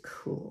is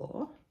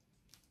cool.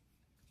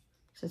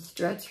 It's a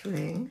stretch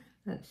ring.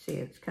 Let's see,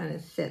 it's kind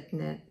of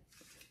sitting at,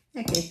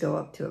 I could go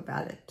up to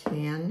about a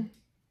 10.